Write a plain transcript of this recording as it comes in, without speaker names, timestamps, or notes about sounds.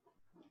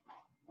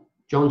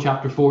John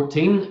chapter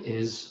 14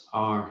 is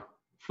our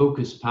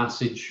focus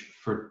passage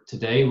for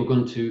today. We're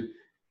going to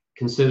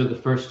consider the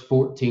first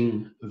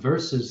 14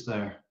 verses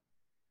there.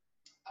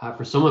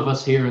 For some of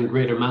us here in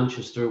Greater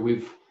Manchester,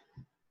 we've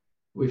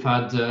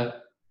had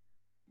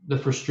the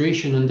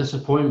frustration and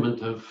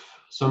disappointment of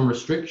some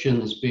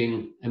restrictions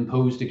being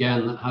imposed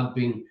again that had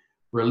been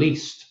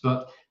released.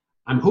 But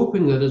I'm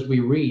hoping that as we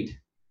read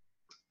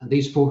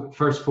these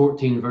first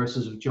 14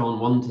 verses of John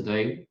 1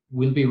 today,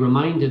 we'll be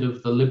reminded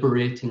of the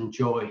liberating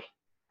joy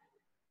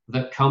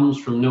that comes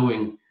from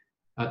knowing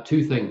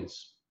two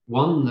things.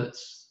 One,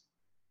 that's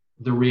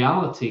the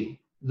reality,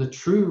 the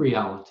true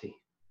reality,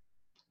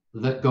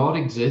 that God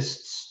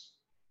exists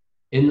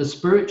in the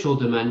spiritual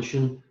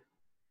dimension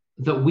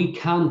that we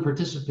can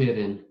participate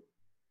in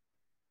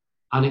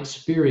and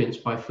experience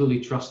by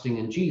fully trusting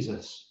in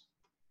Jesus.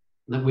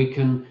 That we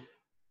can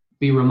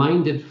be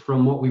reminded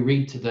from what we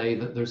read today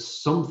that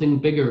there's something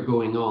bigger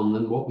going on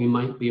than what we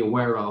might be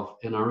aware of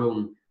in our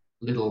own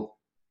little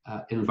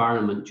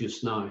environment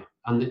just now.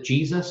 And that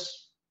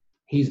Jesus,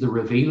 he's the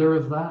revealer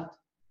of that.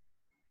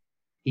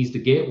 He's the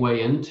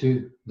gateway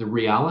into the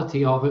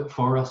reality of it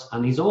for us.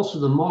 And he's also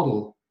the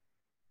model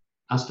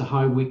as to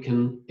how we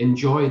can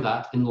enjoy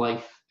that in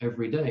life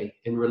every day,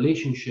 in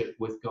relationship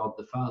with God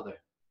the Father.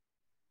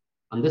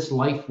 And this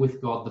life with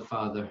God the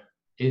Father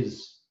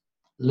is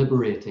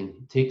liberating.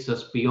 It takes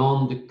us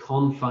beyond the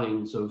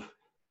confines of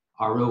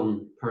our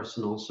own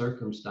personal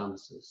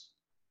circumstances.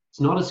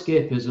 It's not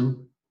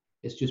escapism.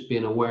 It's just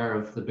being aware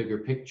of the bigger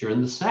picture.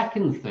 And the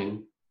second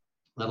thing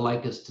that I'd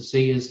like us to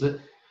see is that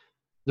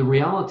the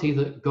reality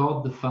that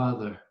God the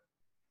Father,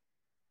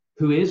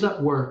 who is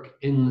at work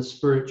in the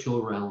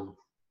spiritual realm,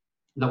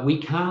 that we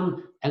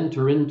can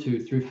enter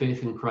into through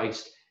faith in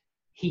Christ,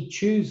 he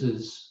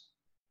chooses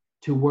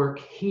to work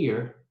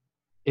here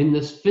in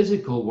this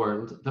physical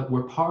world that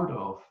we're part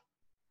of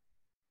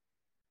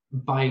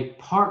by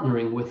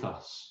partnering with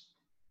us.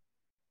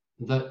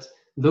 That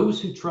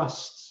those who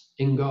trust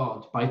in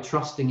God, by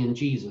trusting in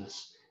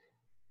Jesus,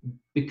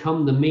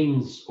 become the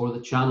means or the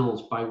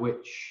channels by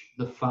which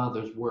the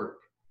Father's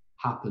work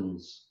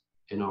happens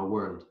in our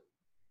world.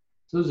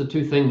 So those are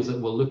two things that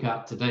we'll look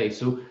at today.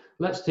 So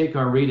let's take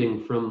our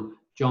reading from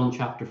John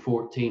chapter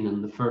 14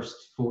 and the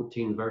first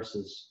 14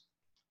 verses.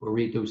 We'll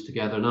read those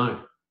together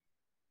now.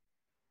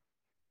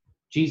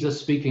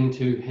 Jesus speaking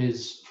to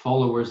his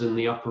followers in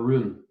the upper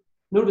room.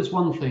 Notice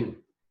one thing.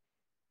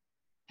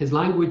 His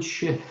language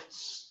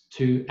shifts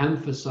to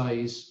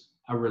emphasize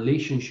a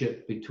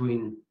relationship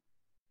between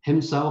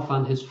himself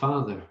and his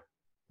Father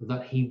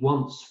that he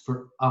wants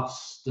for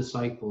us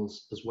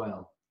disciples as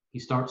well. He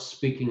starts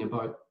speaking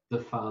about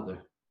the Father.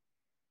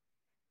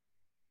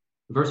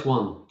 Verse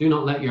 1, do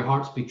not let your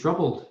hearts be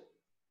troubled.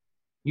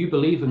 You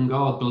believe in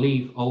God,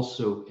 believe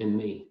also in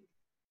me.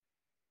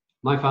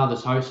 My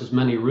Father's house has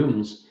many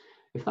rooms.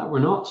 If that were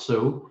not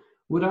so,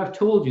 would I have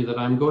told you that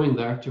I'm going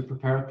there to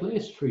prepare a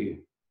place for you?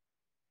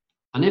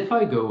 And if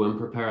I go and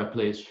prepare a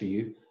place for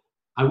you,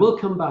 I will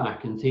come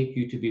back and take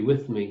you to be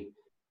with me,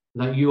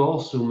 that you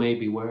also may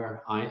be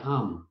where I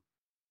am.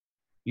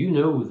 You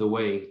know the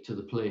way to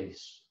the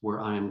place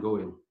where I am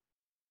going.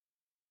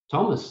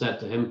 Thomas said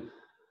to him,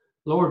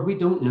 Lord, we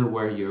don't know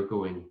where you're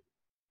going,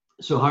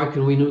 so how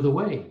can we know the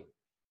way?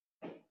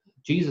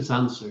 Jesus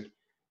answered,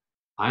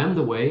 I am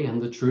the way and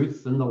the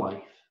truth and the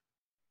life.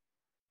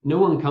 No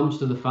one comes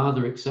to the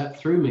Father except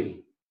through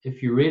me.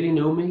 If you really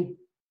know me,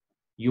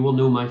 you will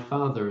know my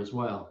Father as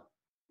well.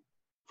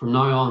 From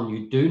now on,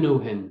 you do know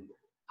him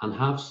and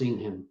have seen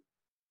him.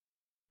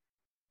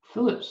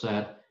 Philip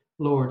said,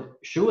 Lord,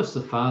 show us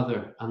the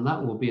Father, and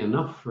that will be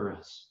enough for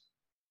us.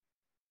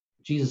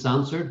 Jesus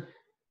answered,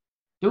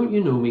 don't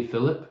you know me,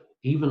 Philip,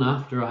 even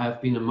after I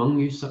have been among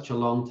you such a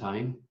long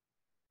time?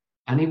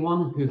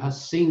 Anyone who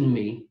has seen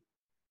me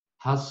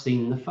has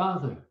seen the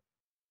Father.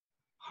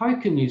 How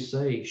can you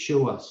say,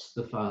 show us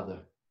the Father?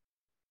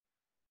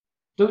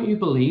 Don't you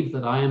believe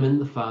that I am in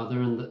the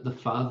Father and that the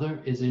Father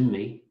is in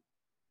me?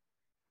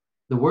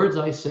 The words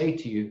I say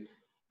to you,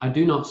 I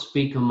do not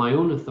speak on my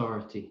own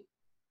authority.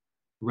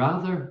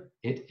 Rather,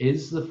 it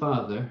is the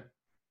Father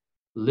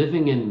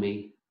living in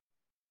me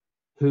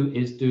who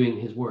is doing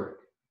his work.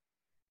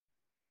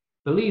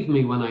 Believe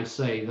me when I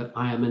say that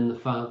I am in the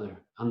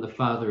Father and the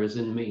Father is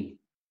in me,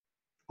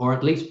 or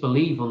at least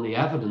believe on the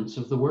evidence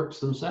of the works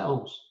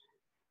themselves.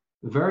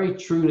 Very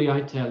truly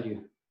I tell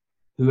you,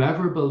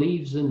 whoever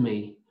believes in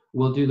me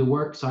will do the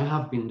works I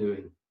have been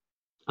doing,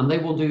 and they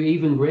will do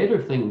even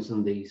greater things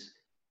than these,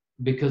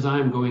 because I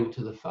am going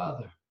to the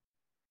Father.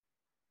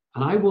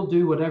 And I will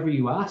do whatever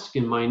you ask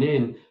in my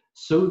name,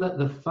 so that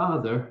the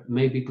Father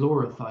may be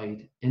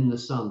glorified in the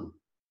Son.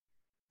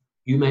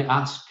 You may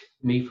ask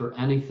me for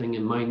anything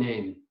in my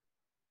name,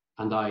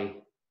 and I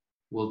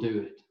will do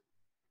it.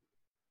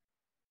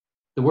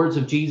 The words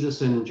of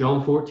Jesus in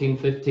John 14,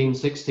 15,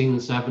 16,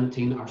 and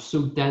 17 are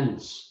so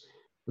dense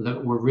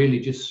that we're really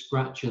just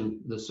scratching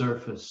the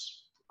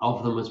surface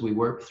of them as we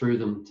work through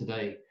them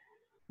today.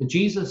 And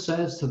Jesus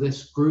says to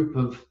this group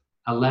of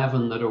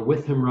 11 that are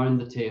with him round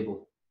the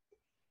table,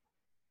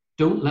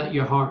 don't let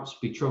your hearts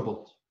be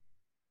troubled.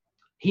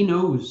 He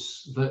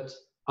knows that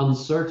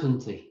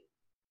uncertainty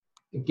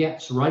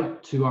gets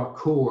right to our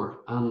core,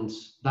 and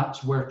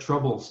that's where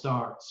trouble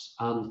starts,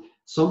 and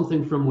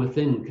something from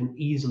within can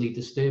easily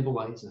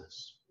destabilize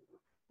us.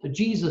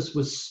 Jesus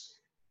was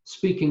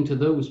speaking to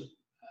those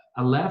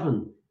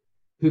 11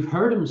 who've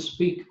heard him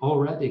speak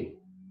already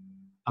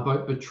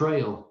about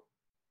betrayal,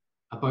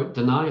 about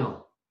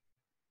denial,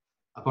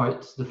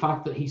 about the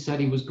fact that he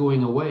said he was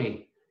going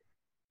away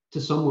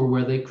to somewhere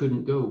where they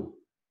couldn't go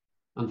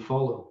and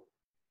follow,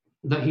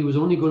 that he was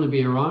only going to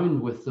be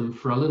around with them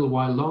for a little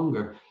while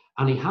longer,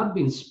 and he had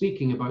been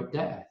speaking about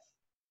death.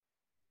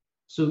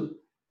 So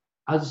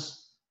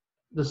as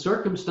the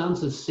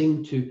circumstances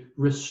seem to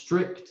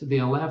restrict the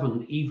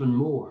 11 even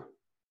more,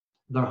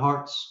 their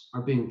hearts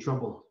are being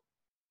troubled.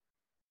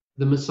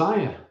 The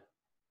Messiah,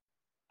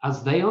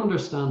 as they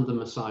understand the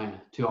Messiah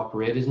to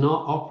operate, is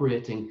not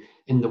operating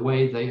in the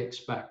way they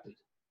expected.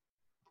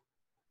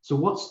 So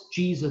what's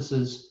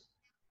Jesus's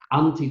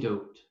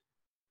antidote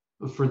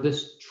for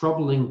this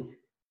troubling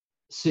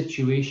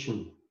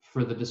situation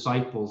for the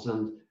disciples,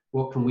 and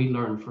what can we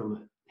learn from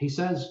it? He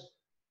says,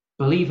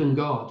 believe in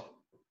God,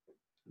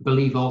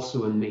 believe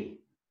also in me.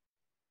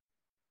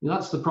 And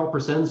that's the proper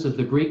sense of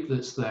the Greek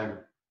that's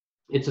there.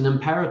 It's an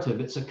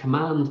imperative, it's a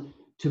command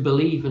to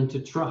believe and to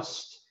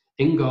trust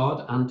in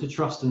God and to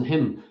trust in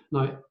him.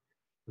 Now,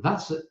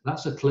 that's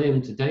a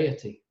claim to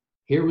deity.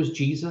 Here was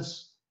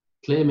Jesus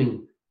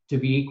claiming to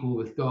be equal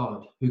with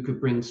God, who could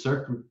bring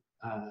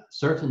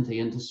certainty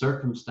into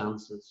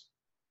circumstances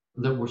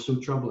that were so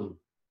troubling.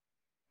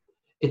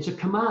 It's a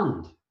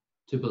command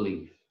to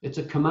believe. It's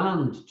a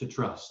command to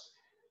trust.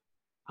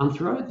 And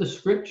throughout the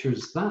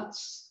scriptures,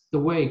 that's the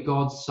way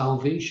God's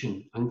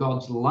salvation and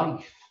God's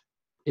life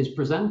is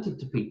presented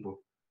to people.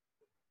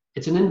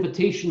 It's an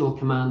invitational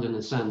command in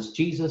a sense.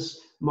 Jesus,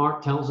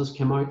 Mark tells us,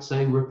 came out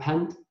saying,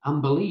 repent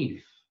and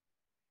believe,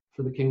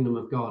 for the kingdom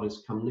of God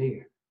has come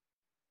near.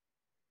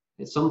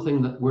 It's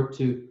something that we're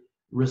to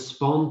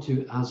respond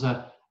to as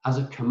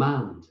a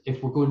command.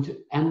 If we're going to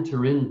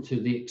enter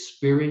into the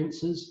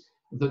experiences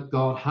that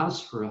God has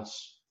for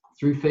us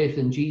through faith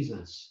in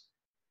Jesus,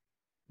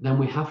 then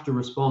we have to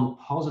respond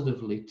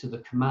positively to the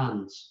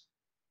commands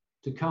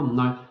to come.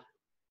 Now,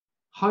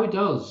 how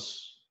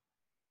does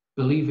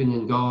believing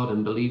in God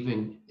and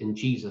believing in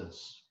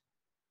Jesus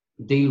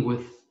deal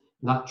with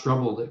that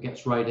trouble that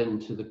gets right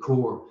into the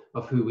core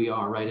of who we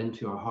are, right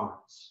into our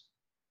hearts?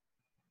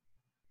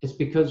 It's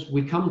because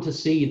we come to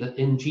see that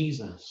in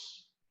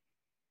Jesus,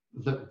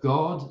 that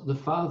God the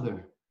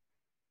Father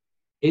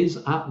is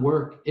at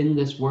work in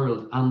this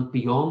world and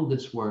beyond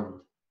this world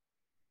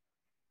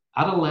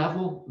at a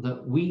level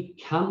that we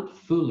can't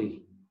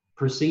fully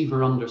perceive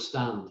or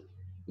understand.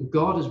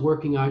 God is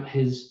working out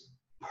his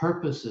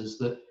purposes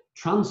that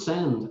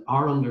transcend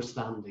our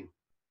understanding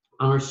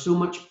and are so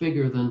much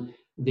bigger than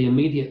the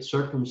immediate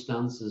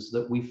circumstances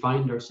that we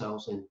find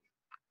ourselves in.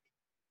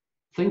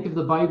 Think of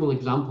the Bible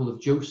example of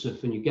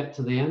Joseph, and you get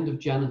to the end of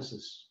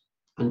Genesis,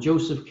 and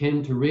Joseph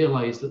came to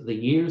realize that the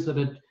years that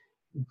had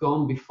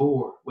gone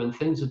before, when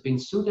things had been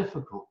so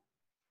difficult,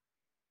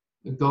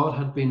 God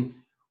had been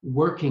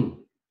working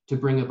to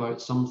bring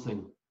about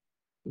something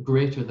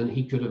greater than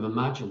he could have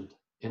imagined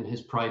in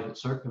his private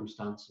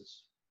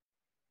circumstances.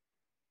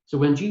 So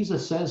when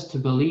Jesus says to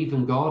believe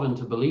in God and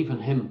to believe in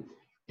him,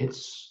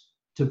 it's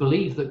to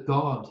believe that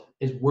God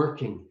is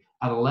working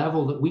at a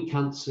level that we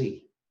can't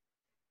see,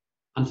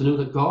 and to know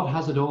that God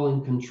has it all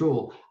in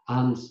control,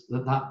 and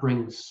that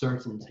brings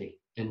certainty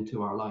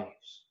into our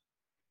lives.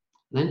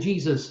 And then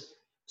Jesus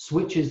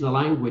switches the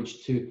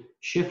language to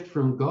shift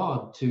from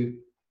God to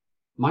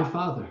my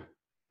Father,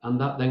 and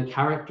that then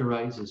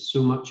characterizes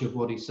so much of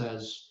what he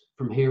says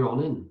from here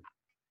on in.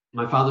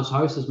 My Father's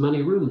house has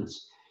many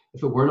rooms.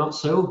 If it were not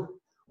so,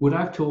 would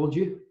I have told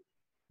you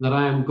that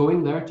I am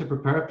going there to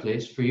prepare a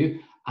place for you?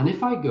 And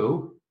if I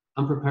go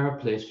and prepare a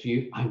place for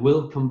you, I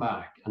will come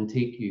back and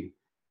take you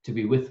to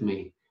be with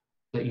me,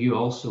 that you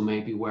also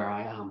may be where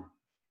I am.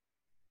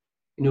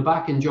 You know,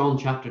 back in John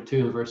chapter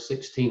 2 and verse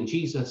 16,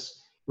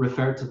 Jesus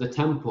referred to the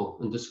temple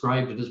and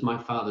described it as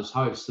my Father's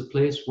house, the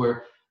place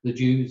where the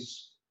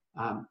Jews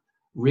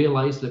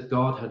realized that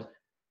God had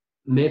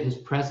made his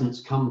presence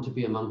come to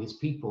be among his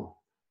people.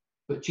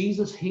 But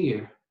Jesus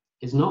here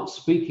is not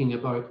speaking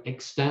about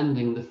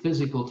extending the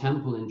physical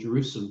temple in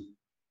Jerusalem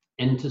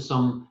into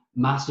some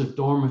massive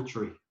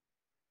dormitory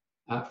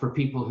for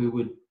people who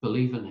would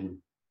believe in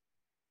him.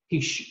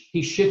 He's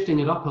shifting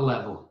it up a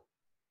level.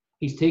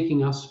 He's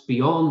taking us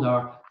beyond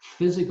our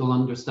physical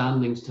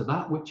understandings to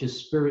that which is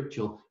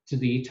spiritual, to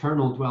the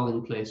eternal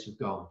dwelling place of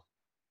God.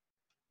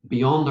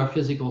 Beyond our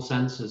physical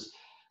senses,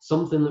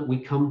 something that we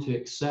come to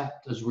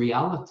accept as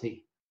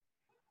reality,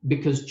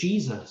 because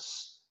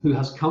Jesus, who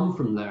has come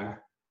from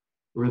there,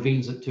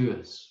 reveals it to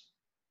us.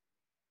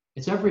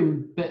 It's every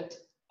bit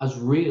as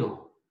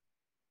real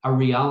a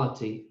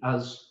reality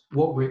as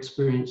what we're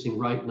experiencing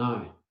right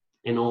now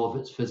in all of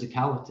its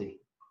physicality.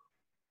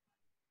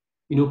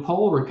 You know,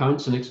 Paul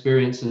recounts an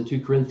experience in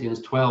 2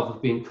 Corinthians 12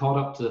 of being caught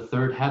up to the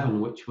third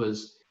heaven, which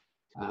was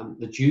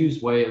the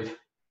Jews' way of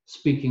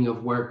speaking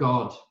of where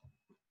God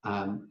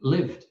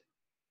lived.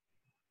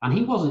 And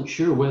he wasn't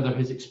sure whether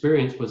his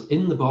experience was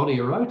in the body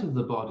or out of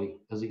the body,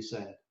 as he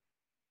said.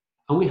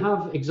 And we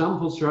have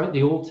examples throughout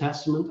the Old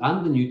Testament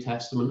and the New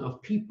Testament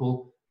of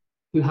people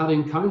who had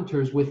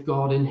encounters with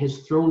God in his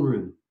throne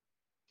room.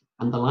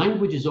 And the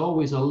language is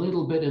always a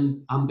little bit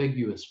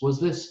ambiguous. Was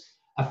this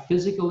a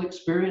physical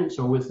experience,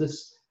 or was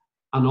this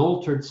an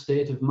altered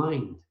state of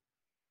mind,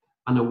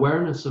 an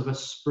awareness of a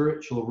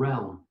spiritual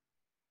realm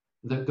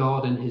that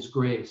God in his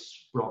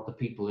grace brought the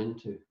people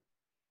into?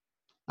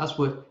 That's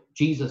what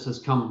Jesus has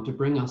come to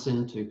bring us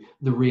into,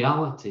 the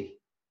reality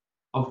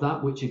of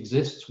that which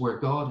exists where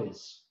God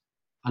is,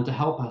 and to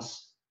help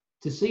us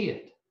to see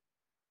it.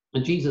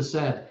 And Jesus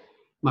said,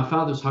 my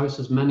Father's house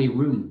has many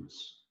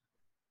rooms.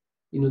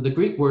 You know, the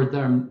Greek word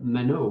there,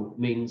 meno,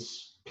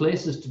 means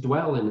places to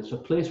dwell in. It's a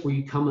place where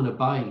you come and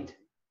abide.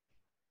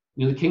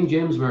 You know, the King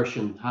James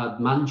Version had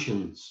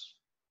mansions,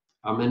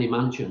 or many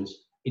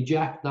mansions.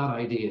 Eject that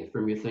idea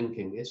from your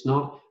thinking. It's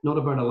not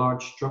about a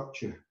large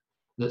structure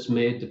that's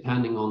made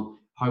depending on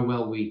how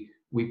well we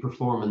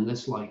perform in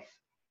this life.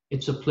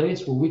 It's a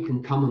place where we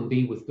can come and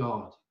be with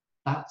God.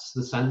 That's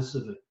the sense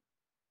of it.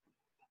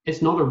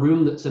 It's not a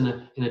room that's in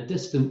a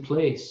distant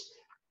place.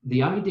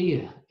 The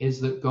idea is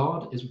that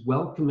God is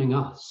welcoming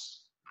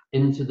us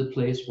into the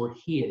place where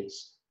he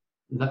is,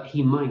 that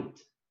he might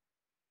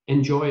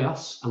enjoy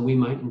us and we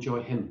might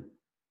enjoy him.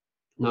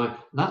 Now,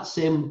 that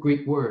same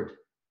Greek word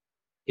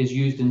is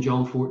used in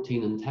John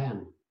 14 and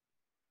 10,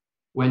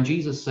 when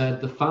Jesus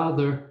said, the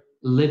Father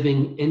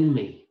living in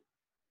me.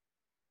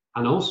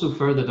 And also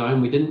further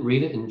down, we didn't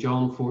read it in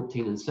John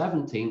 14 and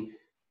 17,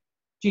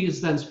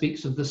 Jesus then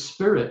speaks of the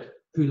Spirit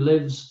who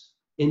lives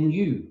in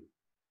you.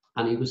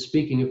 And he was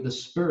speaking of the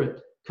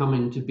Spirit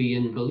coming to be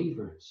in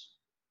believers.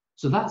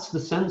 So that's the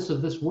sense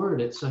of this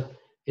word.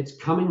 It's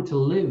coming to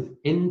live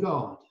in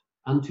God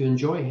and to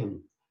enjoy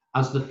him.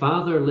 As the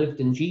Father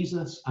lived in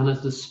Jesus, and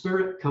as the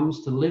Spirit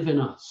comes to live in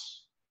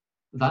us,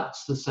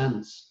 that's the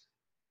sense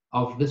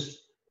of this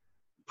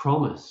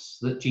promise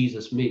that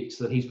Jesus makes,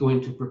 that he's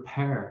going to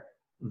prepare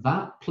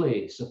that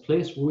place, a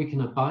place where we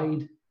can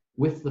abide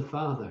with the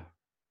Father.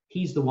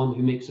 He's the one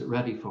who makes it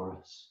ready for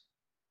us.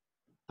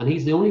 And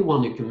he's the only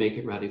one who can make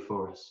it ready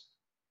for us,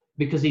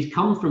 because he's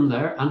come from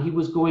there and he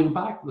was going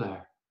back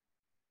there.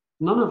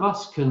 None of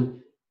us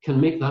can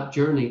make that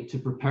journey to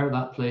prepare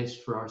that place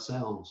for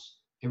ourselves.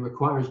 It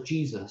requires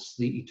Jesus,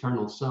 the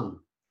eternal Son,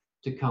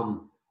 to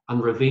come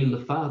and reveal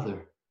the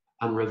Father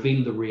and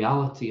reveal the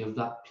reality of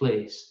that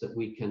place that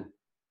we can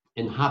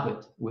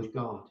inhabit with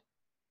God.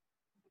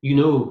 You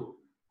know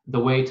the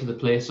way to the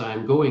place I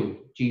am going,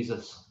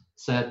 Jesus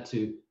said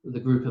to the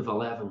group of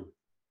 11.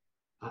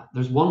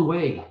 There's one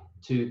way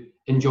to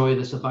enjoy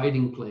this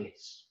abiding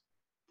place.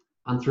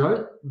 And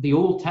throughout the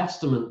Old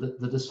Testament,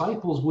 the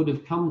disciples would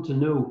have come to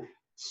know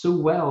so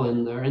well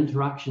in their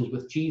interactions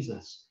with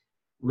Jesus.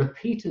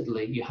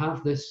 Repeatedly, you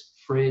have this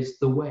phrase,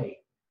 the way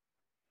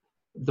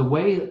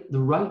the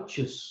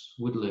righteous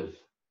would live.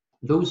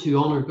 Those who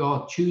honor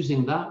God,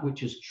 choosing that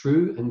which is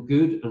true and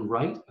good and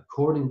right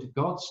according to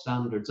God's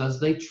standards, as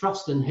they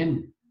trust in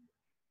him,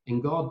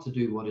 in God, to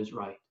do what is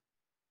right.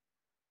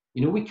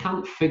 You know, we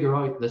can't figure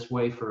out this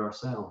way for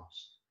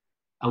ourselves,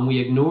 and we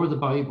ignore the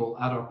Bible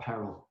at our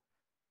peril.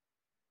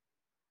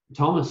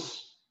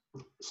 Thomas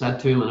said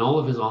to him in all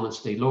of his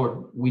honesty,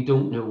 Lord, we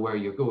don't know where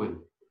you're going,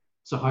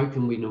 so how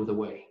can we know the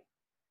way?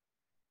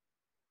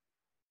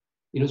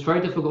 You know, it's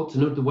very difficult to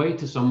know the way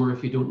to somewhere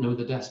if you don't know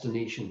the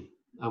destination.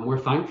 And we're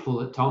thankful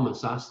that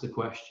Thomas asked the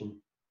question,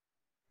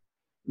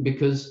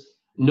 because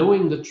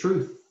knowing the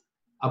truth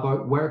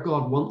about where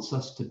God wants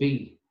us to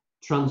be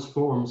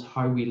transforms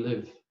how we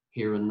live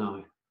here and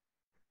now.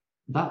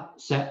 That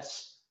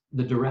sets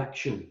the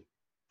direction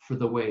for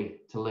the way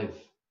to live.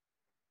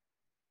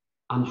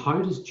 And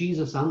how does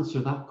Jesus answer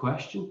that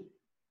question?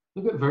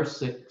 Look at verse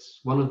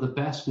 6, one of the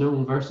best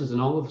known verses in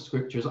all of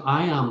Scriptures.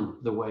 I am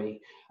the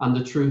way and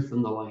the truth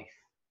and the life.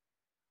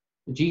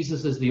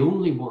 Jesus is the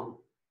only one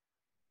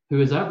who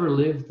has ever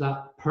lived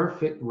that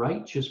perfect,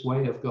 righteous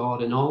way of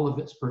God in all of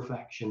its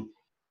perfection.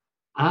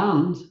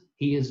 And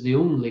he is the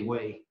only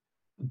way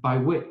by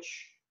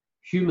which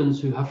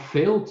humans who have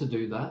failed to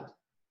do that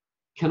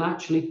can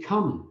actually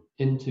come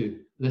into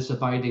this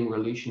abiding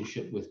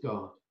relationship with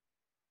God.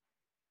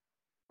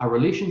 A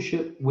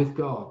relationship with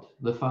God,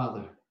 the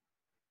Father,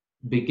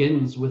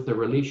 begins with a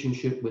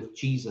relationship with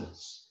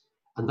Jesus.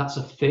 And that's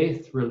a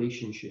faith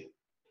relationship.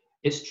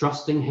 It's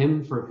trusting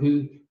him for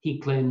who he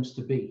claims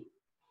to be.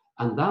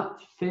 And that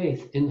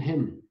faith in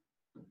him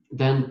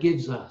then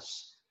gives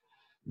us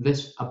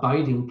this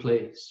abiding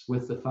place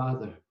with the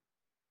Father.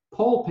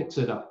 Paul picks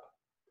it up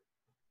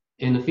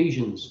in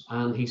Ephesians,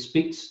 and he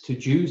speaks to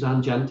Jews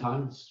and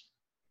Gentiles.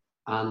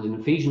 And in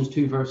Ephesians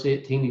 2, verse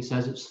 18, he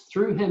says it's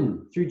through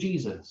him, through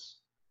Jesus,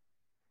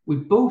 we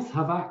both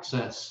have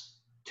access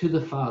to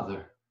the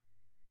Father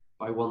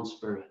by one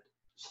Spirit.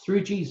 It's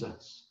through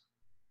Jesus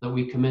that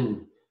we come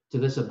in to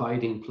this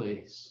abiding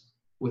place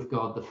with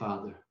God the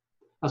Father.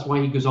 That's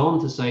why he goes on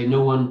to say,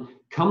 no one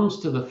comes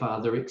to the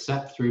Father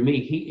except through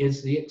me. He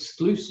is the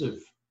exclusive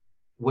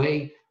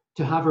way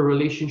to have a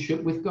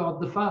relationship with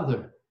God the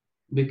Father,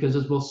 because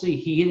as we'll see,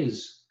 he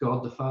is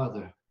God the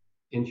Father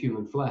in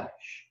human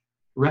flesh,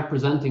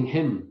 representing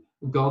him,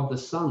 God the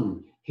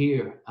Son,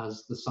 here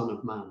as the Son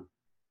of Man.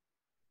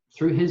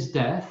 Through his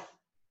death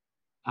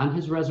and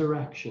his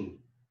resurrection,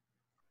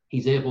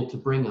 he's able to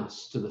bring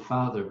us to the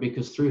Father,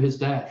 because through his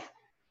death,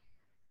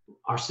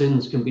 our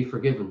sins can be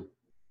forgiven,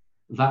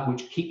 that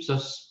which keeps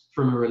us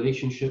from a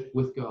relationship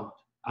with God.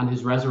 And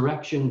his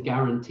resurrection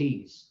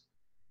guarantees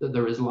that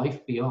there is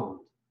life beyond,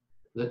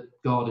 that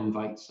God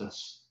invites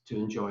us to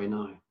enjoy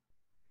now.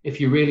 If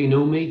you really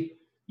know me,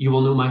 you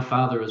will know my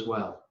Father as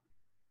well,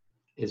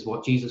 is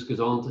what Jesus goes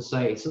on to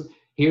say. So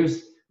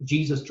here's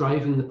Jesus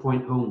driving the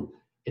point home.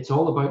 It's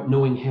all about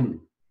knowing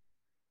him.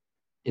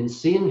 In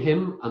seeing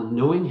him and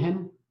knowing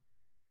him,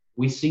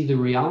 we see the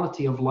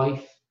reality of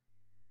life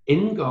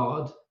in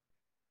God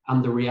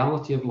and the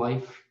reality of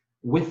life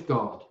with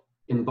God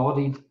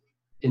embodied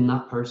in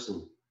that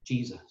person,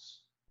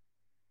 Jesus.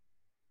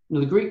 Now,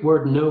 the Greek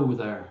word know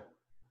there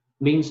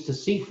means to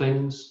see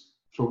things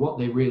for what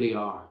they really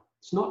are.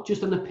 It's not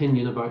just an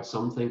opinion about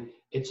something,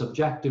 it's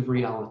objective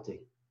reality.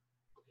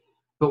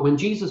 But when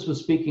Jesus was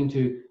speaking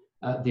to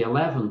the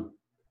 11,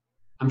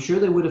 I'm sure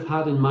they would have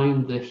had in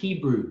mind the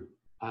Hebrew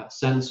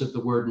sense of the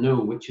word know,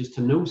 which is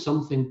to know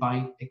something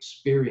by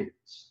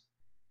experience.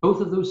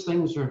 Both of those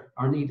things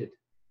are needed.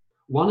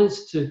 One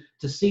is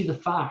to see the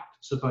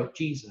facts about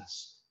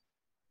Jesus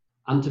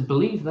and to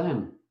believe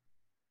them.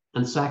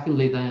 And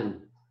secondly,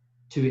 then,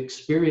 to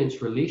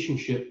experience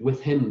relationship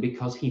with him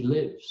because he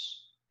lives.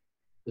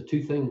 The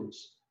two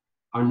things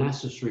are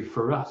necessary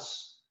for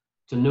us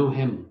to know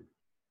him.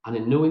 And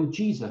in knowing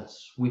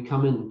Jesus, we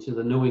come into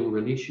the knowing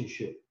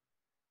relationship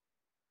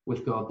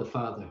with God the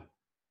Father.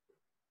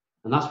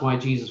 And that's why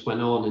Jesus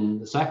went on in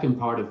the second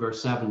part of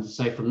verse 7 to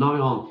say, from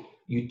now on,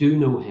 you do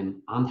know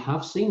him and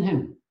have seen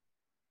him.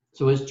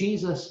 So as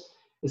Jesus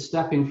is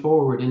stepping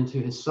forward into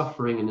his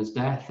suffering and his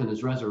death and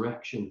his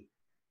resurrection,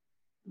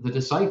 the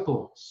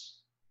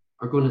disciples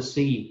are going to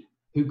see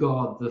who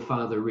God the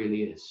Father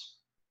really is,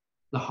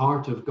 the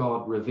heart of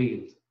God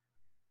revealed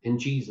in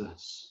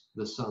Jesus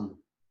the Son.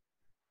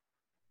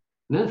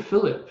 And then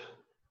Philip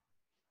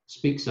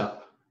speaks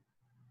up.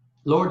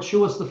 Lord,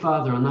 show us the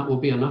Father, and that will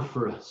be enough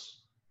for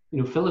us.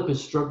 You know, Philip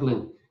is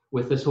struggling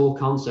with this whole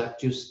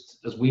concept just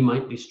as we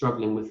might be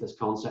struggling with this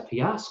concept.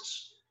 He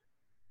asks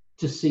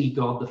to see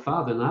God the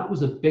Father, and that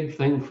was a big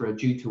thing for a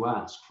Jew to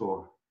ask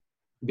for,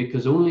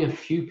 because only a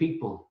few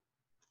people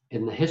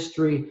in the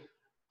history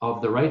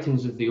of the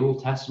writings of the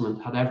Old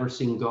Testament had ever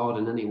seen God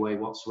in any way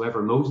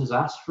whatsoever. Moses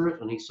asked for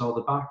it, and he saw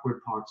the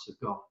backward parts of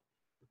God.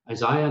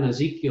 Isaiah and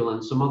Ezekiel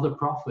and some other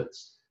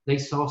prophets, they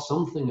saw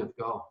something of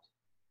God.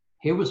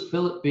 Here was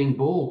Philip being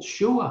bold,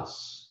 show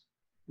us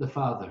the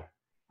Father.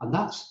 And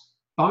that's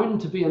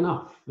bound to be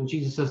enough. And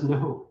Jesus says,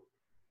 no,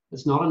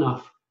 it's not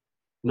enough.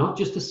 Not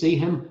just to see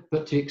him,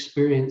 but to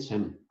experience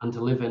him and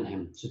to live in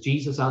him. So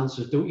Jesus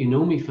answers, don't you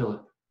know me,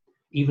 Philip?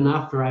 Even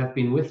after I've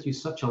been with you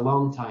such a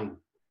long time.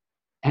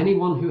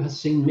 Anyone who has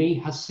seen me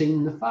has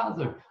seen the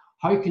Father.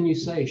 How can you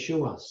say,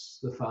 show us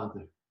the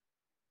Father?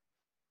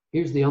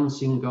 Here's the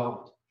unseen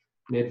God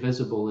made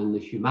visible in the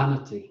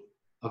humanity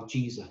of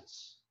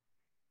Jesus.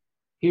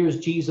 Here's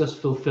Jesus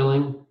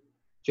fulfilling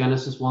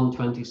Genesis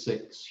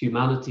 1:26,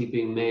 humanity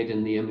being made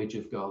in the image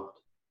of God.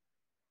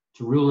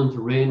 To rule and to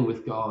reign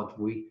with God,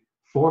 we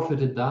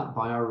forfeited that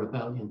by our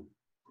rebellion.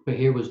 But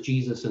here was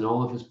Jesus in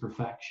all of his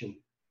perfection,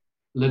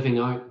 living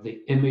out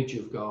the image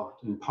of God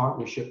in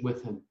partnership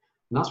with him.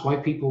 And that's why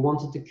people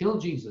wanted to kill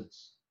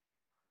Jesus,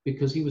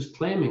 because he was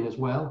claiming as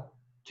well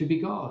to be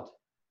God.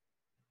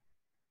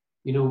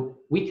 You know,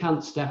 we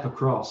can't step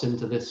across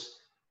into this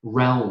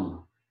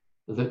realm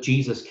that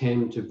Jesus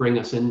came to bring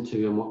us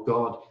into and what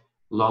God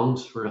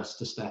longs for us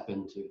to step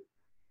into.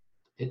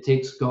 It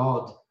takes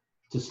God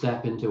to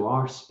step into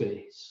our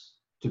space,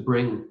 to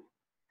bring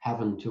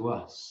heaven to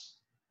us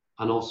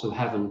and also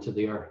heaven to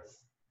the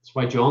earth. That's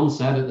why John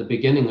said at the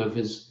beginning of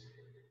his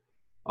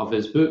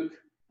book,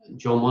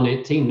 John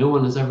 1:18, no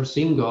one has ever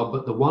seen God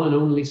but the one and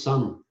only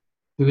Son,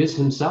 who is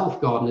himself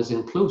God and is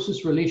in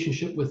closest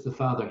relationship with the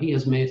Father. He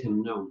has made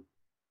him known.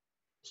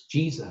 It's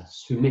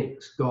Jesus who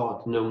makes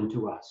God known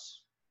to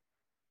us.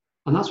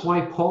 And that's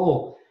why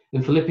Paul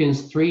in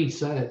Philippians 3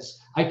 says,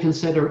 I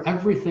consider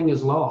everything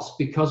as lost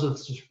because of the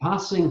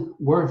surpassing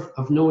worth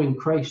of knowing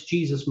Christ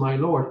Jesus my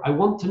Lord. I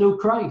want to know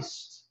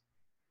Christ.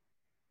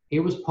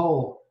 Here was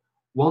Paul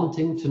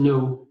wanting to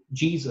know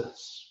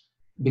Jesus,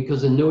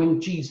 because in knowing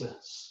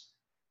Jesus,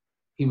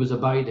 he was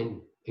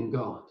abiding in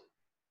God.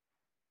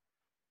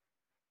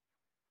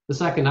 The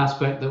second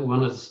aspect that we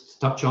want to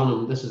touch on,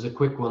 and this is a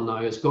quick one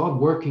now, is God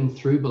working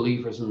through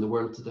believers in the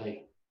world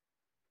today.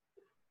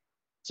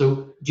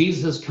 So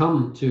Jesus has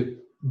come to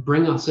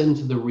bring us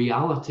into the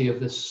reality of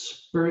this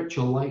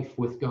spiritual life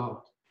with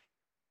God.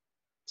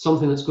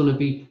 Something that's going to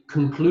be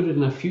concluded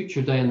in a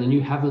future day in the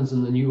new heavens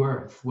and the new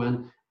earth,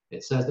 when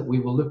it says that we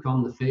will look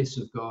on the face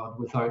of God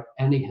without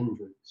any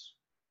hindrance.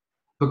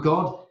 But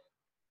God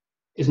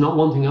is not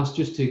wanting us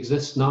just to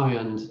exist now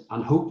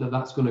and hope that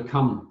that's going to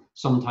come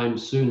sometime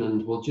soon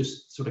and we'll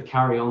just sort of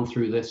carry on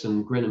through this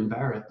and grin and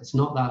bear it. It's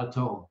not that at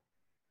all.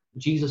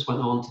 Jesus went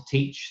on to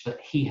teach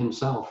that he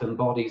himself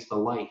embodies the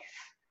life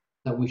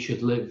that we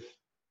should live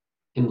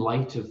in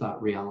light of that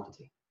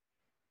reality.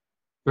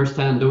 Verse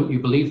 10, don't you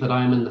believe that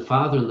I am in the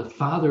Father and the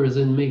Father is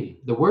in me?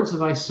 The words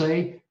that I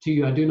say to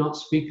you, I do not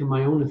speak in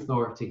my own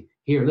authority.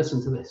 Here,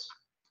 listen to this.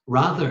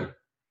 Rather,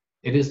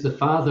 it is the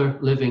Father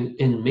living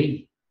in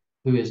me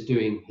who is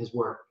doing his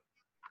work.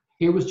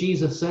 Here was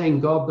Jesus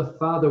saying God the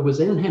Father was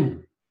in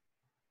him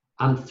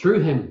and through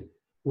him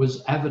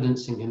was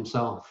evidencing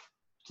himself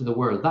to the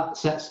world. That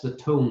sets the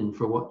tone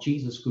for what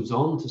Jesus goes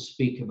on to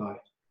speak about.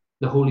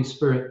 The Holy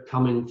Spirit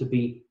coming to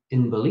be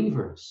in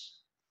believers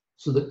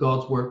so that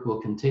God's work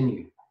will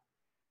continue.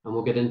 And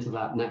we'll get into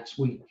that next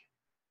week.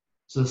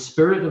 So the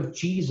Spirit of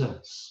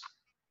Jesus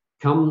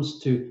comes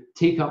to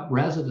take up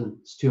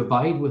residence, to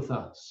abide with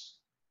us.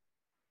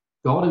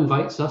 God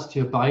invites us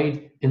to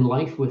abide in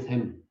life with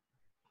him.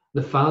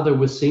 The Father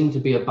was seen to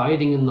be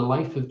abiding in the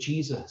life of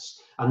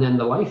Jesus, and then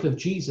the life of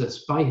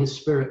Jesus by his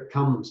Spirit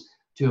comes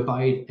to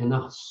abide in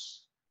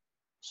us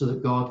so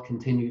that God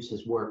continues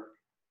his work.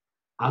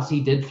 As he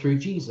did through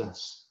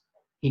Jesus,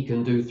 he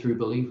can do through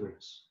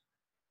believers.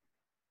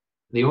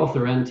 The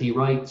author N.T.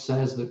 Wright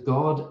says that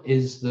God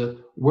is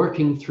the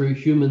working through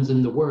humans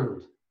in the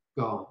world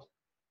God.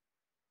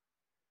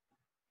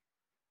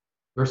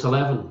 Verse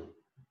 11,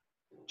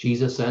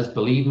 Jesus says,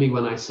 believe me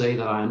when I say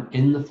that I am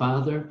in the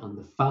Father and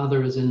the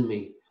Father is in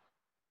me.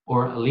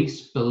 Or at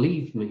least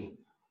believe me.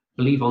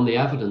 Believe on the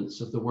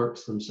evidence of the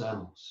works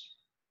themselves.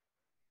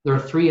 There are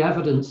three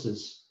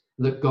evidences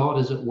that God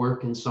is at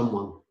work in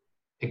someone,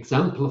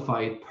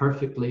 exemplified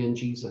perfectly in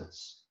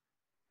Jesus.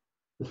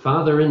 The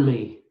Father in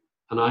me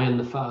and I in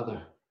the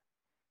Father.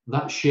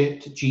 That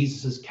shaped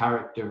Jesus'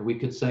 character. We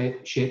could say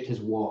it shaped his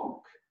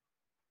walk.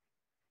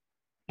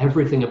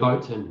 Everything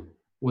about him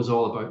was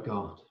all about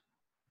God.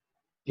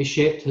 It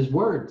shaped his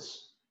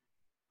words.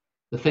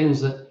 The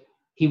things that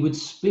he would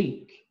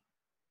speak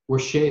were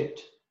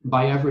shaped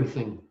by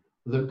everything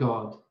that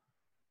God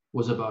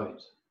was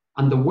about.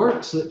 And the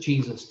works that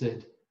Jesus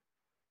did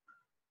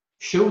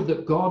showed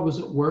that God was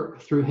at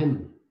work through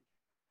him.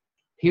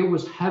 Here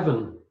was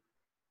heaven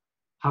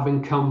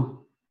having come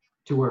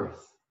to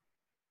earth.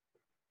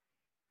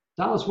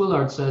 Dallas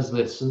Willard says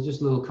this, and just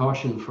a little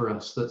caution for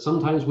us, that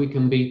sometimes we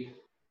can be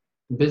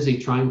busy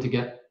trying to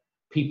get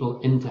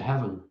people into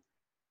heaven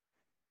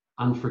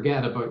and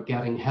forget about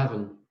getting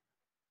heaven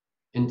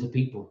into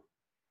people.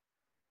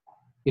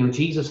 You know,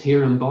 Jesus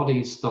here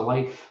embodies the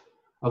life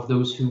of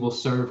those who will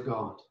serve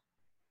God.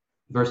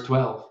 Verse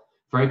 12,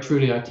 very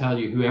truly I tell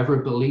you, whoever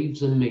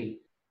believes in me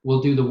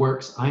will do the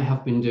works I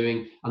have been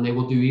doing, and they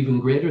will do even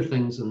greater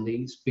things than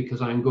these,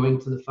 because I am going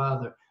to the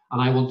Father, and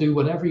I will do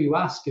whatever you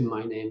ask in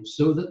my name,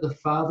 so that the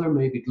Father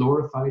may be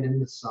glorified in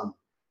the Son.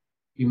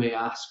 You may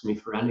ask me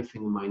for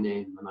anything in my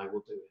name, and I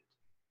will do it.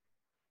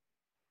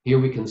 Here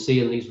we can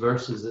see in these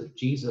verses that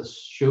Jesus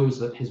shows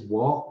that his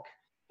walk,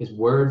 his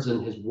words,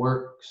 and his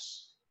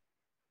works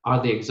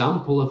are the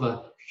example of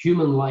a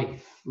human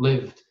life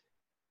lived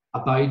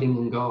abiding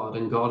in God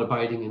and God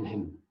abiding in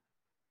him.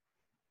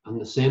 And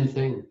the same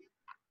thing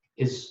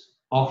is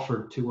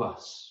offered to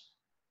us.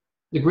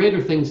 The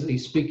greater things that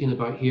he's speaking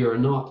about here are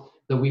not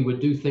that we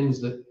would do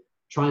things that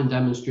try and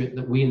demonstrate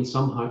that we in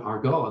somehow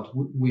are God.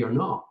 We are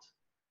not.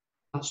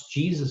 That's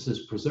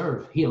Jesus's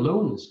preserve. He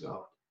alone is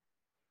God.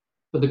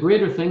 But the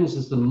greater things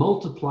is the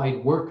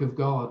multiplied work of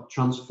God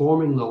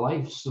transforming the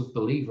lives of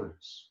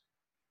believers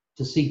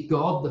to see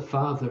God the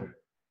Father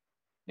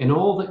in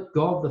all that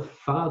God the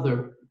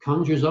Father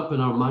conjures up in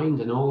our mind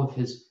in all of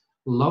his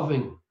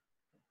loving,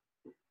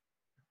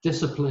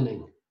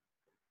 disciplining,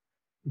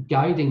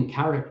 guiding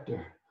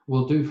character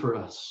will do for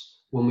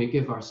us when we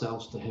give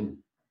ourselves to him.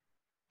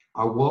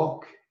 Our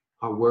walk,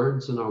 our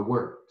words, and our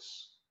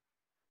works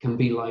can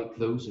be like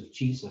those of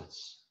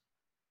Jesus,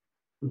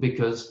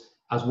 because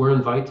as we're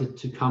invited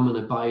to come and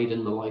abide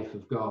in the life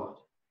of God,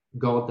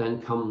 God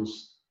then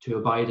comes to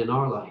abide in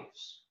our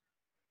lives.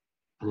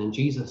 And then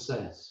Jesus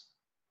says,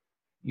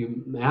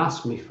 you may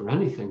ask me for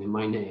anything in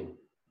my name,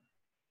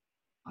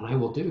 and I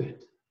will do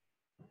it.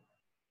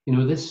 You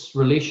know, this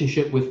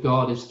relationship with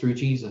God is through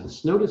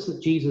Jesus. Notice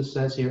that Jesus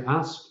says here,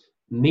 ask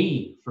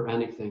me for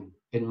anything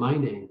in my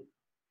name.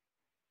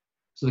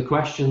 So the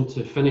question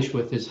to finish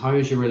with is, how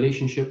is your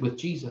relationship with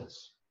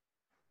Jesus?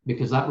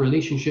 Because that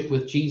relationship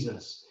with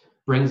Jesus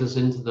brings us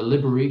into the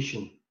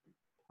liberation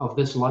of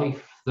this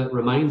life that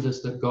reminds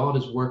us that God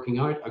is working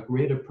out a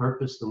greater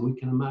purpose than we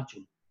can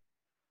imagine.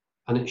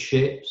 And it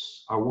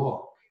shapes our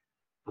walk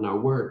and our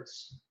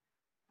words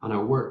and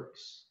our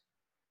works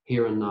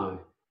here and now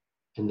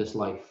in this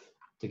life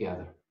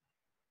together.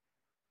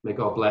 May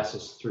God bless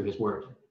us through his word.